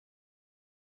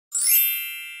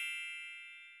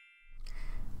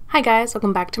Hi guys,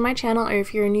 welcome back to my channel, or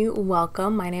if you're new,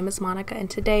 welcome. My name is Monica and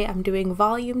today I'm doing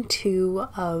volume 2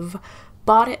 of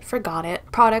Bought It, Forgot It,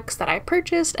 products that I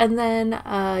purchased and then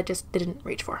just didn't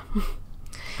reach for.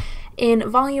 In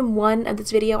volume 1 of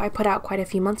this video I put out quite a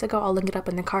few months ago, I'll link it up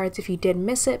in the cards if you did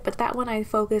miss it, but that one I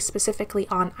focused specifically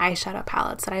on eyeshadow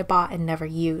palettes that I bought and never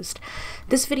used.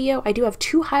 This video I do have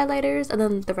 2 highlighters and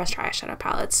then the rest are eyeshadow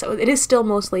palettes, so it is still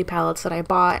mostly palettes that I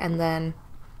bought and then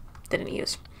didn't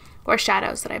use. Or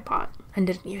shadows that I bought and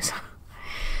didn't use.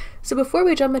 So before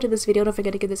we jump into this video, don't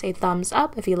forget to give this a thumbs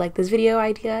up if you like this video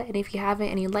idea, and if you haven't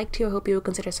and you'd like to, I hope you will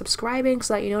consider subscribing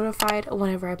so that you're notified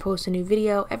whenever I post a new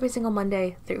video every single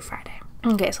Monday through Friday.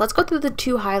 Okay, so let's go through the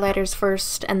 2 highlighters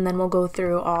first, and then we'll go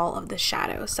through all of the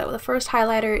shadows. So the first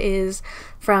highlighter is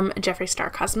from Jeffree Star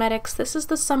Cosmetics. This is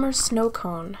the Summer Snow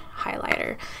Cone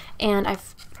highlighter, and I'm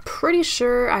pretty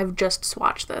sure I've just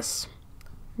swatched this.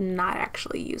 Not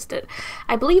actually used it.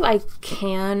 I believe I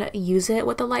can use it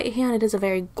with the light hand. It is a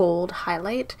very gold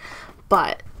highlight,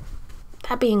 but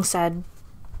that being said,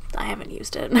 I haven't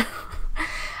used it.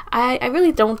 I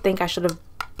really don't think I should have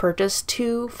purchased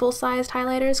 2 full-sized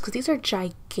highlighters because these are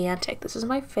gigantic. This is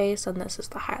my face and this is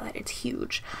the highlighter. It's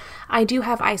huge. I do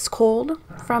have Ice Cold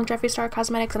from Jeffree Star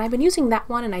Cosmetics and I've been using that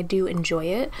one and I do enjoy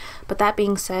it, but that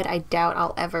being said, I doubt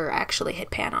I'll ever actually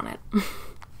hit pan on it.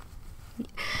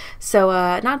 So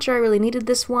not sure I really needed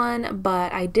this one,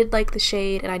 but I did like the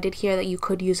shade and I did hear that you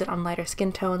could use it on lighter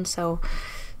skin tones, so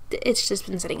it's just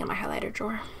been sitting in my highlighter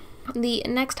drawer. The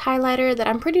next highlighter that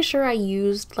I'm pretty sure I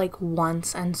used like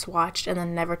once and swatched and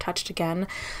then never touched again.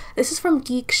 This is from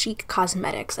Geek, Chic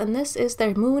Cosmetics, and this is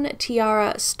their Moon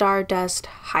Tiara Stardust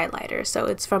highlighter. So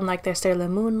it's from like their Sailor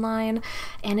Moon line,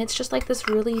 and it's just like this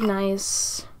really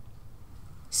nice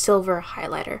silver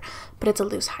highlighter, but it's a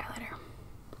loose highlighter.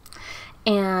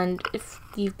 And if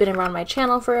you've been around my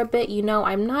channel for a bit, you know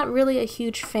I'm not really a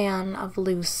huge fan of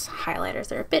loose highlighters.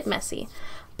 They're a bit messy.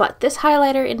 But this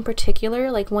highlighter in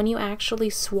particular, like when you actually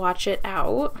swatch it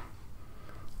out,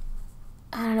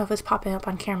 I don't know if it's popping up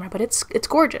on camera, but it's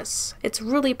gorgeous. It's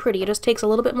really pretty. It just takes a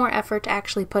little bit more effort to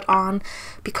actually put on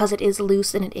because it is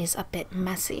loose and it is a bit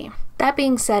messy. That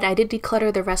being said, I did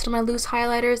declutter the rest of my loose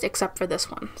highlighters except for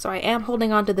this one. So I am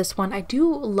holding on to this one. I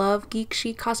do love Geek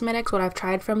Chic Cosmetics, what I've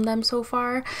tried from them so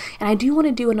far, and I do want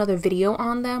to do another video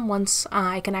on them once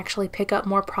I can actually pick up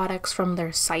more products from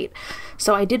their site.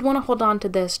 So I did want to hold on to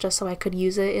this just so I could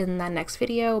use it in that next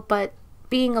video, but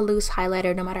being a loose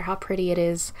highlighter, no matter how pretty it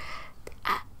is,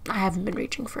 I haven't been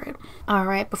reaching for it.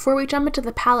 Alright, before we jump into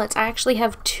the palettes, I actually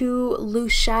have 2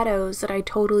 loose shadows that I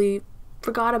totally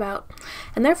forgot about.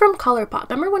 And they're from Colourpop.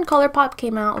 Remember when Colourpop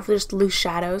came out with just loose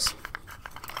shadows?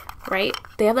 Right?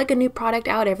 They have like a new product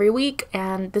out every week,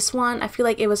 and this one, I feel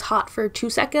like it was hot for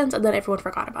 2 seconds and then everyone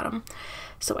forgot about them.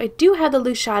 So I do have the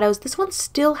loose shadows. This one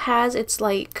still has its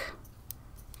like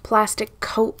plastic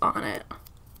coat on it,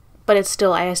 but it's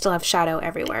still, I still have shadow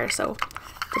everywhere, so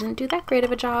didn't do that great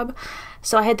of a job.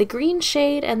 So I had the green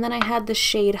shade and then I had the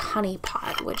shade Honey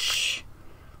Pot, which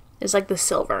is like the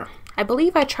silver. I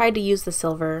believe I tried to use the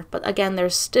silver, but again,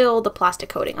 there's still the plastic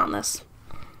coating on this.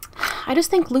 I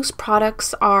just think loose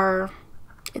products are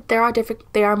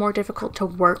more difficult to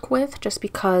work with just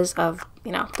because of,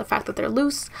 you know, the fact that they're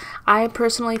loose. I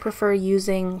personally prefer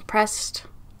using pressed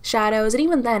shadows, and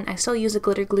even then I still use a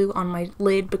glitter glue on my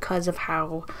lid because of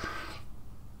how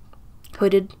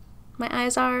hooded my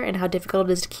eyes are and how difficult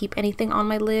it is to keep anything on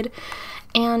my lid.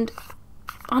 And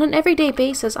on an everyday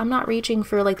basis, I'm not reaching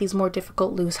for like these more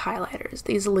difficult loose highlighters,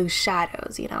 these loose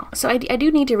shadows, you know. So I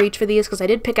do need to reach for these because I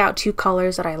did pick out 2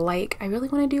 colors that I like. I really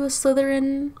want to do a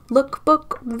Slytherin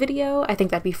lookbook video. I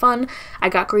think that'd be fun. I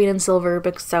got green and silver,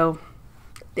 so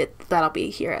that'll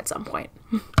be here at some point.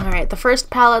 Alright, the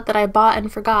first palette that I bought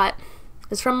and forgot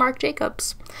is from Marc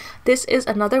Jacobs. This is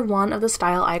another one of the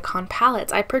Style Icon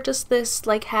palettes. I purchased this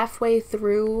like halfway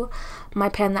through my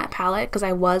Pan That palette because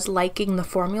I was liking the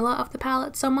formula of the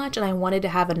palette so much and I wanted to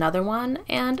have another one,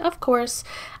 and of course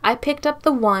I picked up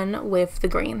the one with the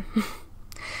green.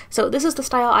 So this is the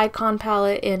Style Icon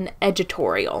palette in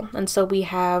Edgeatorial, and so we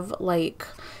have like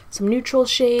some neutral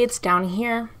shades down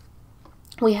here.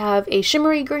 We have a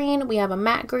shimmery green, we have a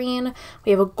matte green,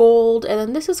 we have a gold, and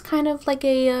then this is kind of like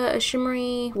a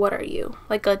shimmery, what are you?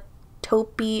 Like a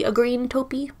taupey, a green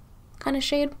taupey kind of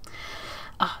shade.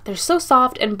 They're so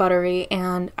soft and buttery,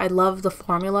 and I love the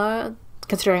formula,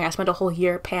 considering I spent a whole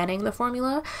year panning the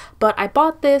formula. But I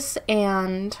bought this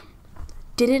and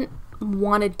didn't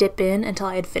want to dip in until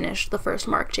I had finished the first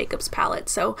Marc Jacobs palette,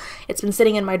 so it's been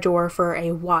sitting in my drawer for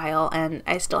a while and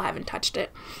I still haven't touched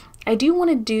it. I do want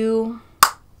to do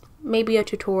maybe a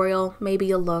tutorial,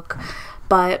 maybe a look,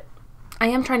 but I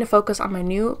am trying to focus on my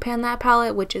new Pan That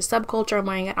palette, which is Subculture. I'm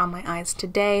wearing it on my eyes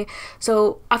today.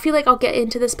 So I feel like I'll get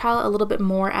into this palette a little bit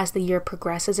more as the year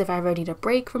progresses if I ever need a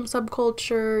break from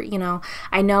Subculture. You know,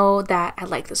 I know that I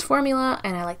like this formula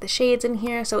and I like the shades in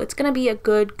here, so it's gonna be a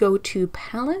good go-to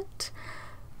palette,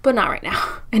 but not right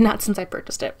now, and not since I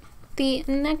purchased it. The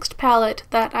next palette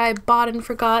that I bought and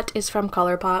forgot is from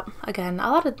Colourpop. Again,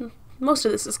 most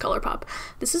of this is Colourpop.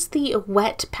 This is the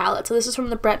Wet palette. So this is from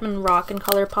the Bretman Rock and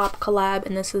Colourpop collab,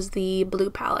 and this is the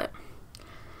blue palette.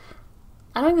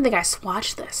 I don't even think I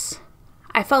swatched this.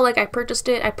 I felt like I purchased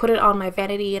it, I put it on my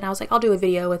vanity, and I was like, I'll do a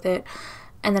video with it.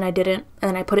 And then I didn't, and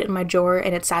then I put it in my drawer,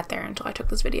 and it sat there until I took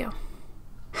this video.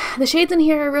 The shades in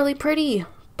here are really pretty,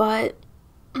 but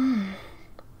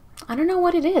I don't know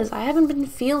what it is. I haven't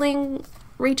been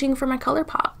reaching for my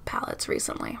Colourpop palettes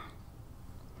recently.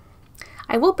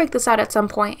 I will break this out at some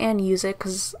point and use it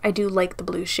because I do like the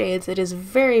blue shades. It is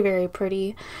very, very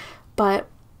pretty, but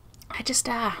I just,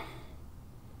 I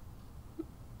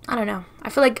don't know. I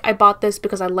feel like I bought this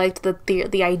because I liked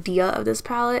the idea of this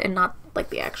palette and not like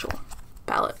the actual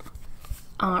palette.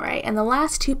 Alright, and the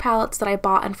last two palettes that I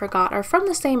bought and forgot are from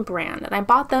the same brand, and I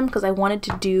bought them because I wanted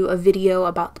to do a video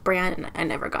about the brand and I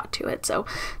never got to it, so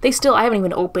I haven't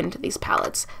even opened these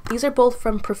palettes. These are both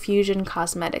from Profusion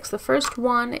Cosmetics. The first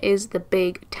one is the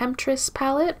Big Temptress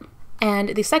palette, and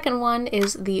the second one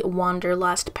is the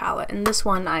Wanderlust palette, and this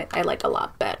one I like a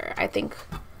lot better. I think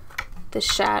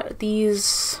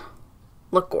these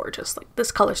look gorgeous. Like,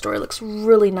 this color story looks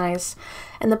really nice,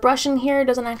 and the brush in here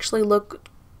doesn't actually look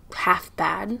half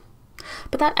bad,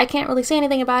 but that I can't really say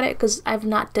anything about it because I've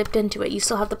not dipped into it. You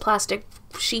still have the plastic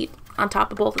sheet on top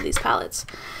of both of these palettes,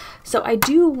 so I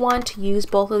do want to use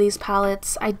both of these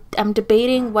palettes. I'm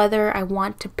debating whether I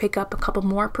want to pick up a couple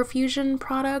more Profusion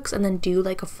products and then do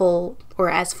like a full or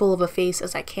as full of a face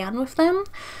as I can with them,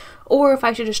 or if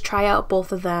I should just try out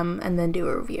both of them and then do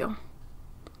a review.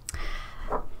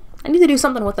 I need to do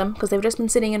something with them because they've just been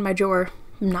sitting in my drawer,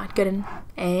 not getting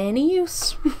any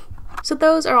use. So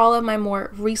those are all of my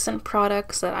more recent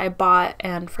products that I bought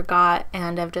and forgot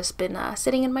and have just been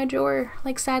sitting in my drawer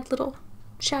like sad little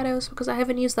shadows because I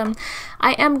haven't used them.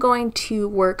 I am going to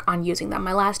work on using them.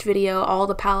 My last video, all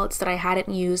the palettes that I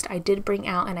hadn't used, I did bring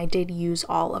out and I did use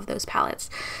all of those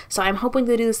palettes. So I'm hoping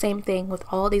to do the same thing with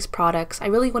all of these products. I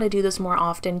really want to do this more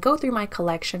often, go through my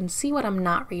collection, see what I'm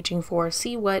not reaching for,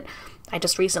 see what I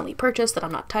just recently purchased that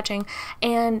I'm not touching,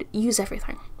 and use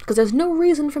everything. Because there's no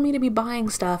reason for me to be buying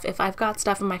stuff if I've got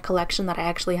stuff in my collection that I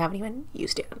actually haven't even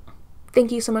used yet.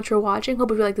 Thank you so much for watching.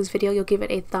 Hope if you like this video, you'll give it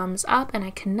a thumbs up, and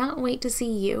I cannot wait to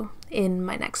see you in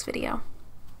my next video.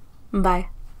 Bye.